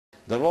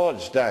The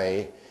Lord's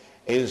Day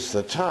is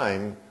the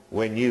time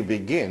when you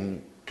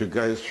begin to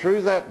go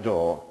through that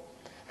door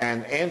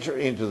and enter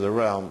into the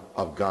realm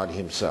of God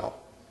himself.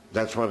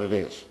 That's what it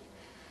is.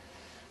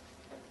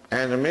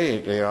 And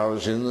immediately I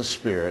was in the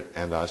Spirit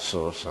and I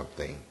saw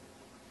something.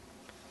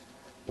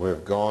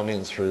 We've gone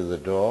in through the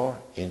door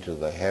into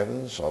the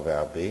heavens of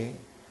our being,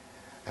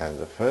 and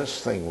the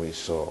first thing we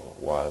saw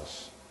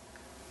was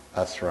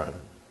a throne.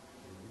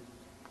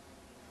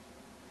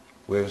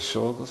 We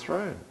saw the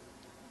throne.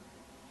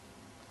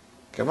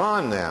 Come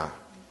on now.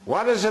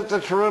 What is it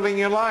that's ruling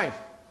your life?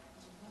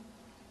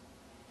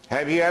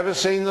 Have you ever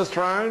seen the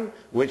throne,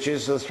 which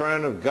is the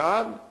throne of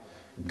God?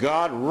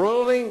 God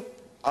ruling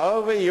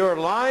over your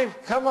life?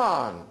 Come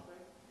on.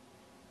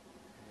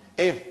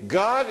 If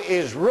God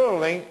is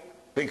ruling,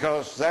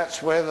 because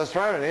that's where the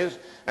throne is,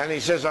 and he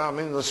says, I'm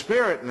in the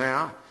Spirit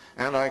now,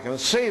 and I can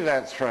see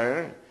that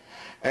throne,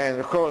 and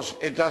of course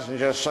it doesn't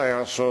just say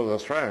I saw the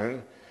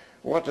throne.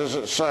 What does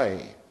it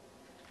say?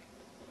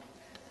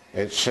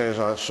 It says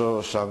I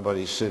saw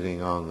somebody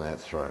sitting on that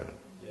throne.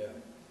 Yeah.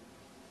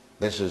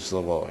 This is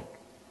the Lord.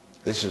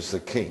 This is the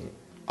King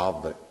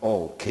of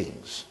all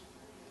kings.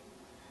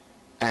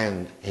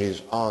 And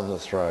he's on the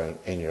throne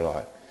in your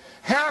life.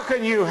 How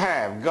can you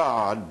have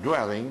God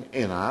dwelling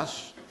in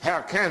us?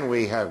 How can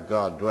we have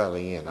God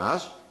dwelling in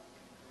us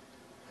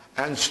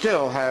and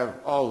still have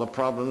all the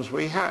problems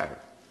we have?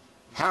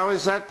 How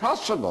is that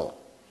possible?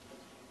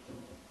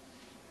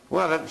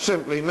 Well, it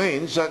simply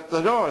means that the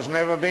door has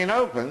never been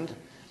opened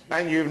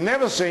and you've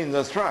never seen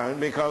the throne,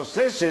 because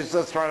this is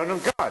the throne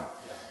of God.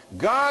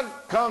 God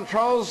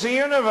controls the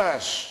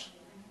universe.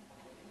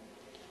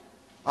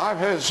 I've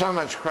heard so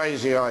much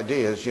crazy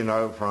ideas, you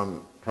know,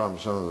 from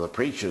some of the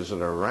preachers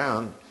that are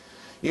around,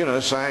 you know,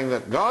 saying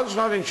that God's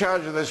not in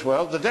charge of this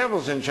world, the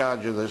devil's in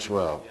charge of this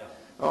world.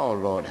 Oh,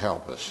 Lord,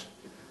 help us.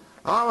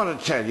 I want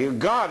to tell you,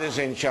 God is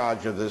in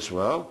charge of this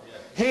world.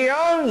 He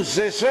owns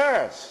this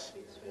earth.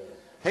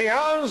 He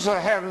owns the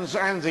heavens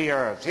and the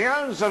earth. He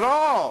owns it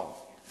all.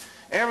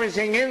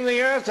 Everything in the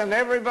earth and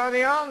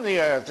everybody on the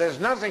earth. There's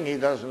nothing he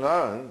doesn't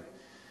own.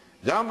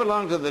 Don't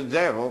belong to the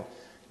devil.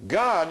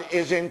 God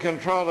is in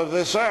control of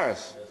this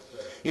earth.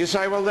 You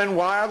say, well, then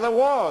why are the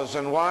wars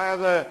and why are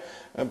the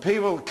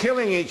people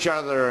killing each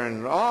other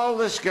and all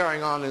this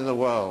going on in the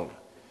world?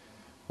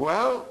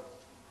 Well,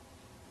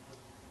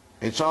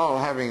 it's all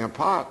having a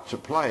part to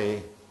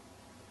play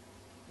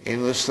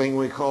in this thing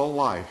we call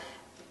life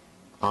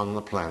on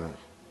the planet.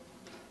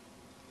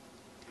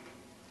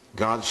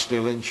 God's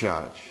still in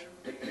charge.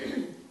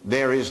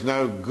 There is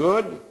no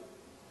good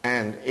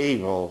and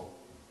evil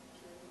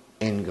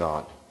in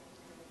God,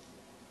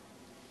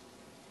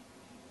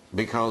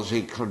 because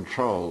he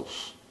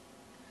controls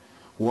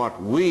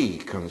what we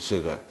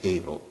consider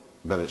evil,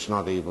 but it's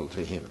not evil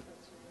to him.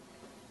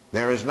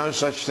 There is no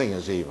such thing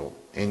as evil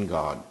in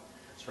God,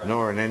 right,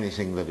 nor in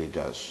anything that he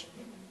does.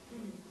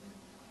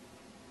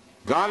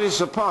 God is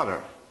the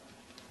potter.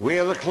 We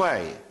are the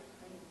clay.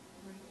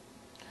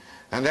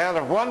 And out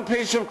of one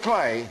piece of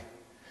clay,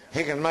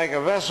 he can make a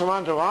vessel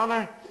unto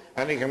honor,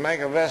 and he can make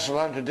a vessel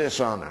unto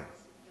dishonor.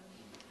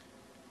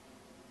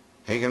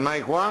 He can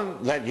make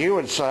one that you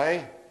would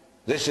say,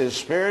 this is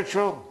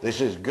spiritual, this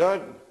is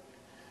good.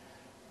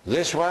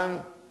 This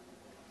one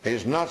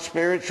is not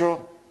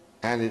spiritual,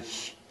 and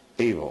it's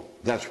evil.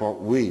 That's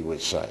what we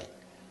would say.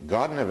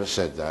 God never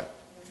said that.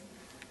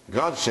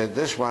 God said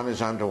this one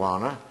is unto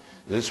honor,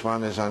 this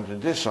one is unto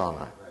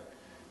dishonor.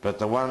 But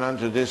the one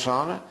unto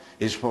dishonor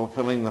is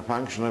fulfilling the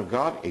function of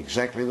God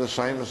exactly the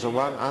same as the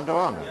one unto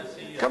honor.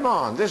 Come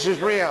on, this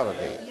is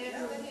reality.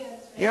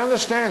 You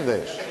understand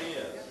this?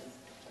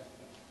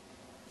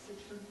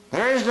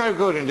 There is no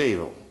good and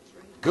evil.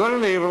 Good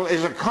and evil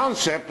is a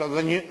concept of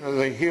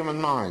the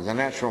human mind, the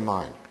natural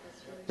mind.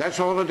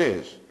 That's all it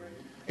is.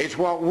 It's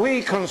what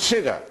we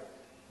consider,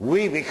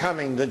 we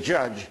becoming the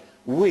judge,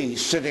 we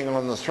sitting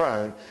on the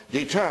throne,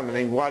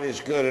 determining what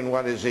is good and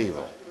what is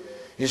evil.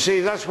 You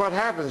see, that's what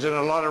happens in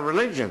a lot of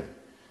religion.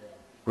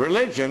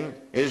 Religion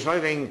is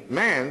letting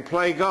man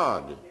play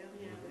God.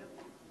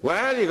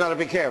 Well, you've got to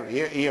be careful.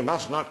 You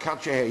must not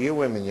cut your hair. You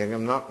women, you're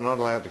not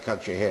allowed to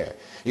cut your hair.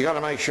 You've got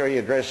to make sure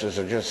your dresses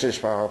are just this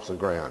far off the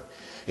ground.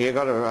 You've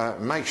got to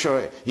make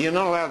sure you're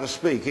not allowed to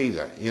speak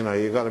either. You know,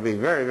 you've got to be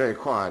very, very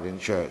quiet in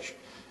church.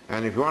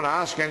 And if you want to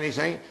ask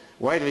anything,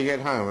 wait till you get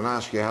home and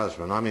ask your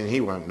husband. I mean,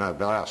 he won't know,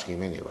 but ask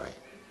him anyway.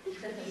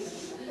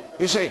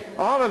 You see,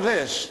 all of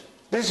this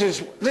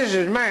is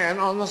man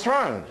on the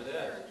throne.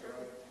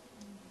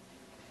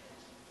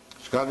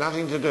 It's got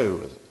nothing to do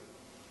with it.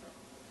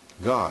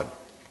 God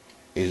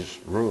is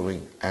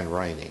ruling and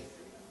reigning.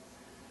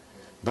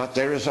 But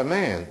there is a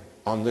man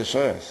on this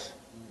earth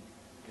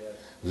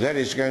that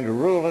is going to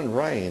rule and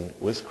reign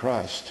with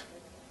Christ.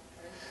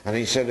 And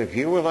he said, if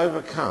you will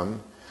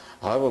overcome,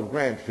 I will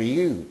grant for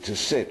you to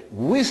sit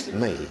with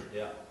me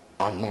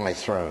on my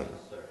throne.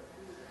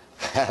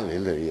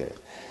 Hallelujah.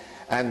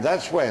 And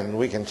that's when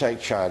we can take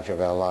charge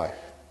of our life.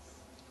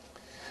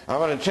 I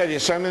want to tell you,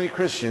 so many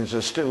Christians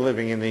are still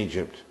living in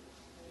Egypt.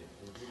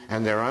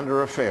 And they're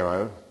under a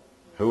Pharaoh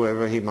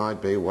whoever he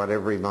might be,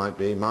 whatever he might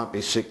be. It might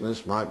be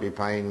sickness, might be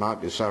pain, might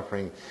be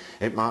suffering,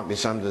 it might be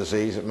some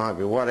disease, it might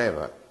be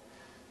whatever.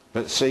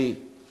 But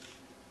see,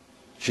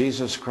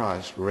 Jesus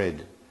Christ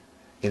read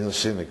in the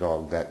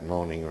synagogue that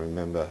morning,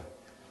 remember,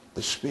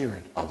 the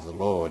Spirit of the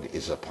Lord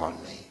is upon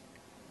me.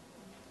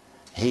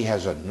 He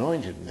has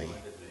anointed me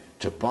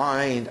to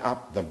bind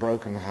up the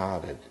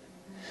brokenhearted.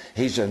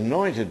 He's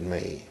anointed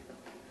me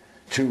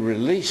to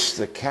release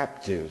the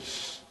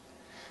captives.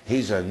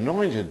 He's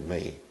anointed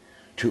me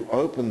to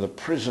open the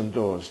prison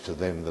doors to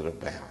them that are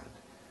bound.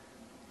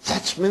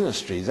 That's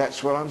ministry.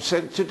 That's what I'm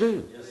sent to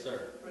do. Yes,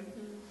 sir.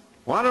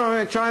 What am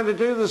I trying to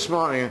do this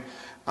morning?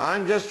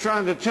 I'm just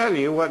trying to tell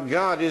you what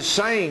God is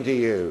saying to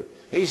you.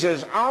 He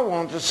says, I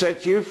want to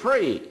set you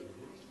free.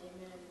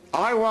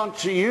 I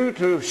want you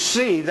to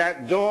see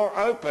that door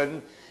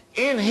open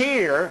in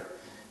here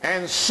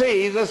and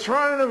see the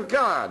throne of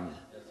God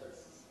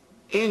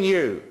in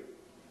you.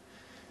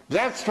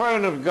 That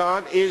throne of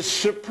God is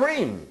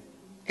supreme.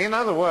 In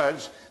other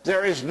words,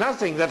 there is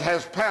nothing that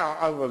has power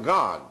over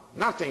God.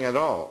 Nothing at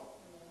all.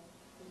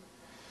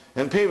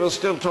 And people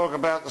still talk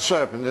about the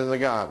serpent in the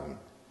garden.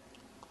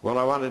 Well,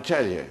 I want to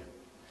tell you,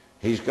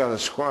 he's got a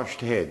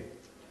squashed head.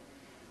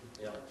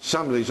 Yeah.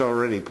 Somebody's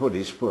already put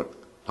his foot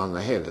on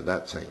the head of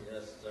that thing.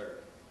 Yes, sir.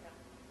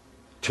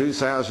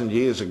 2,000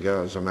 years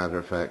ago, as a matter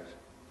of fact,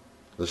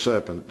 the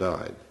serpent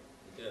died.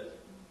 Good.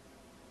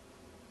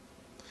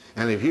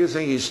 And if you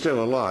think he's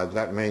still alive,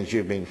 that means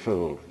you've been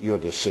fooled. You're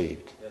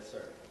deceived. Yes,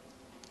 sir.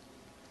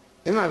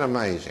 Isn't that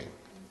amazing?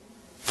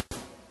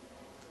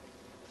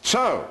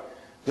 So,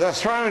 the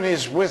throne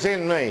is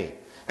within me,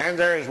 and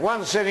there is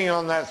one sitting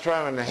on that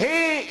throne.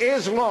 He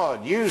is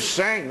Lord. You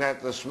sang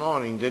that this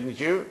morning, didn't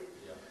you?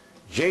 Yeah.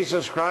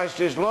 Jesus Christ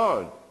is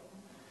Lord.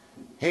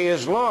 He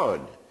is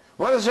Lord.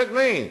 What does it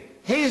mean?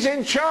 He's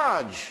in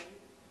charge.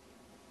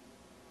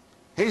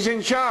 He's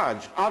in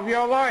charge of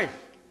your life.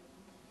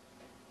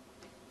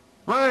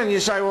 Well, then you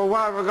say, well,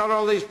 why have I got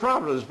all these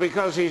problems?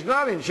 Because he's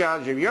not in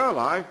charge of your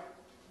life.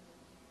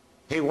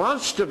 He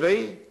wants to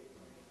be.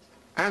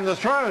 And the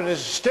throne is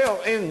still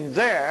in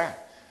there.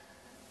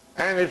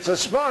 And if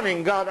this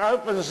morning God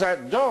opens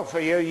that door for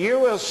you, you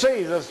will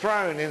see the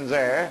throne in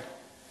there.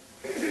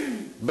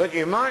 But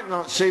you might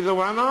not see the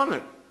one on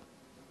it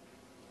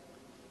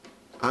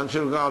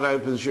until God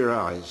opens your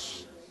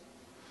eyes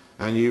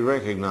and you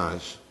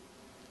recognize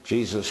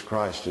Jesus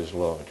Christ is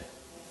Lord.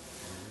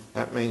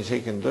 That means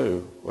he can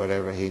do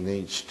whatever he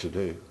needs to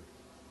do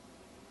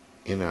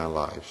in our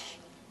lives.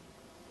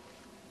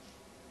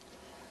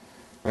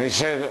 And he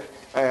said,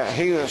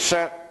 he that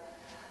sat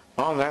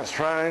on that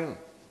throne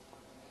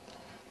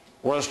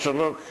was to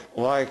look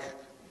like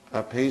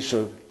a piece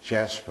of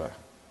jasper.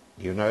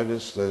 You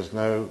notice there's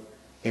no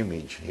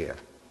image here.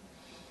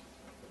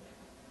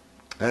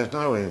 There's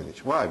no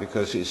image. Why?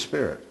 Because he's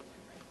spirit.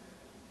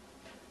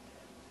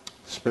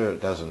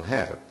 Spirit doesn't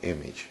have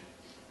image.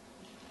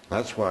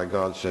 That's why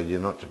God said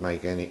you're not to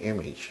make any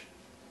image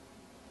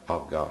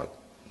of God.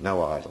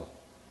 No idol.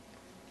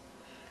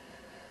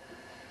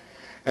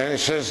 And it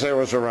says there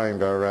was a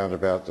rainbow round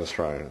about the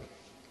throne.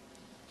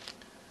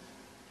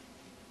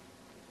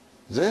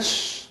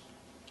 This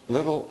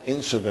little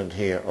incident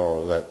here,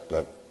 or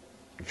that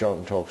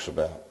John talks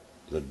about,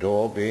 the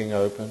door being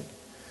opened,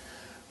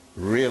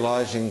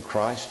 realizing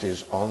Christ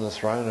is on the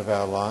throne of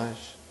our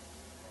lives,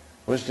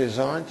 was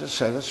designed to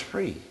set us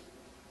free.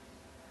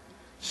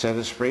 Set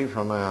us free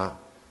from our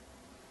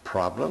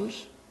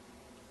problems,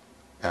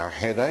 our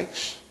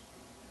headaches,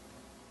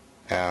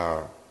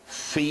 our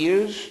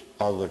fears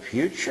of the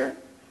future,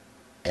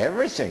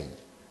 everything.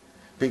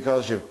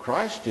 Because if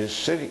Christ is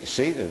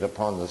seated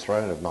upon the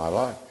throne of my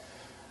life,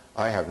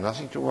 I have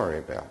nothing to worry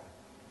about.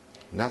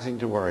 Nothing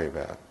to worry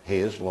about. He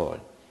is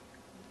Lord.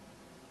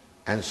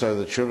 And so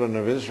the children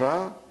of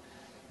Israel,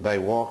 they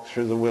walked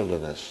through the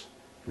wilderness.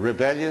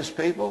 Rebellious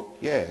people?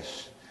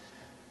 Yes.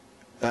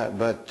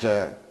 But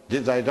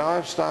did they die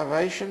of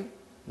starvation?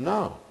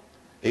 No.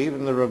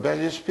 Even the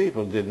rebellious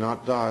people did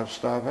not die of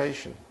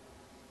starvation.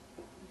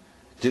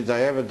 Did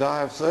they ever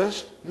die of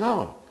thirst?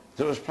 No.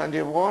 There was plenty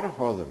of water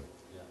for them.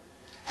 Yeah.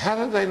 How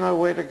did they know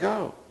where to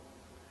go?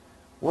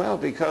 Well,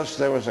 because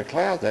there was a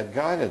cloud that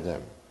guided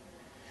them.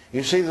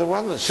 You see, the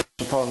one that sits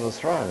upon the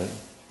throne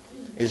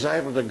is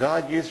able to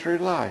guide you through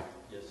life.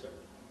 Yes, sir.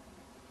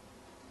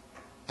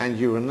 And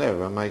you will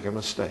never make a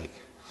mistake.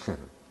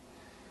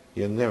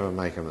 You'll never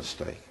make a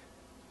mistake.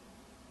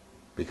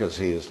 Because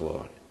he is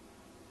Lord.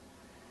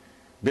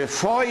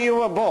 Before you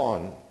were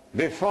born,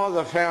 before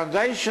the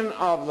foundation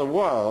of the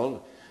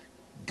world,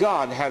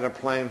 God had a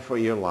plan for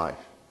your life.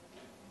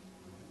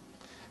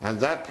 And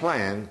that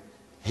plan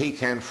he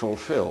can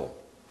fulfill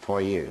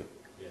for you.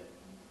 Yeah.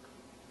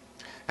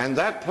 And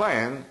that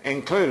plan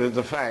included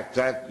the fact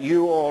that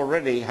you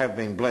already have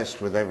been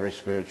blessed with every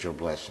spiritual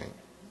blessing.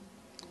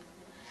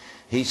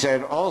 He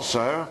said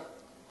also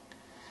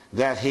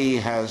that he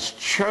has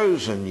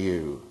chosen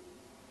you.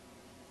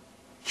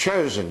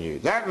 Chosen you.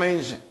 That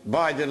means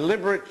by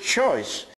deliberate choice